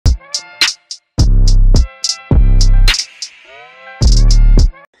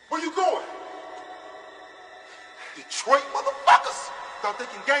thought they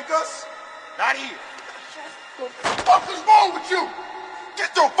can gank us? Not here. What the fuck is wrong with you?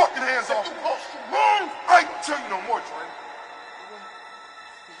 Get your fucking hands off me. I ain't tell you no more, Dre.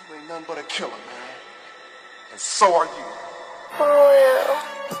 You ain't nothing but a killer, man. And so are you. For real.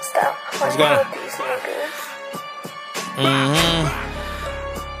 Stop playing with these niggas.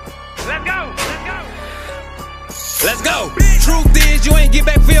 Let's go. Let's go. Truth is, you ain't get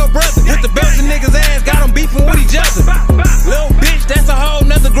back for your brother. Put the belts in niggas' ass, got them beefing with each other. Little bitch, that's a whole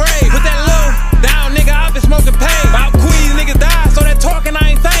nother grave. Put that little down nigga, I've been smoking pain. About Queens, niggas die, so that talking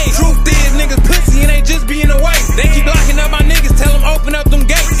I ain't fake. Truth is, niggas pussy and ain't just be in the way. They keep locking up my niggas, tell them open up them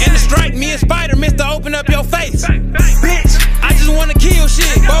gates. And to strike me and Spider, Mr. Open up your face. Bitch, I just wanna kill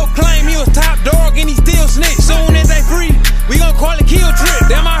shit. Both claim he was top dog and he still snitch. Soon as they free, we gon' call it kill trip.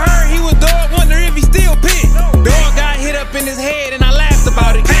 Damn, I heard he was dog, wonder if he still pit. Dog got hit up in his head and I laughed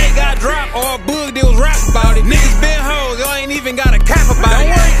about it. K got dropped or a bug that was rap about it. Niggas been hoes, y'all ain't even got a cap about it.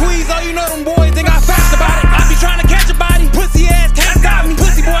 Don't worry, Queez, oh you know them boys think I fast about it. I be trying to catch a body, pussy ass can't stop me.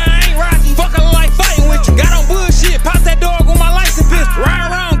 Pussy boy, I ain't Rocky. Fuck I look like fighting with you. Got on bullshit, pop that dog on my license pistol. Ride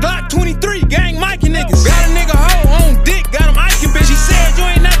around Glock 23, gang Mikey niggas. Got a nigga hoe on dick, got him Ike bitch. She said you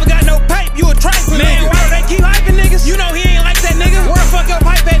ain't never got no pipe, you a trifling nigga. Why do they keep hyping niggas? You know he ain't like that nigga. Where the fuck your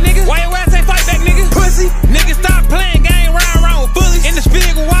pipe at, nigga? Why your ass ain't fight back, nigga? Pussy, niggas stop playing game, ride around with bullies. In the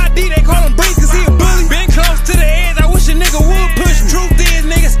Spiegel YD, they call him Breeze cause he a bully. Been close to the edge, I wish a nigga would push me. Truth is,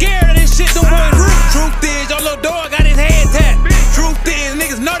 niggas scared of this shit, them boys rude. Truth is, your little dog got his head tapped. Truth is,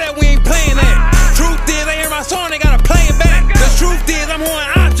 niggas know that we ain't playing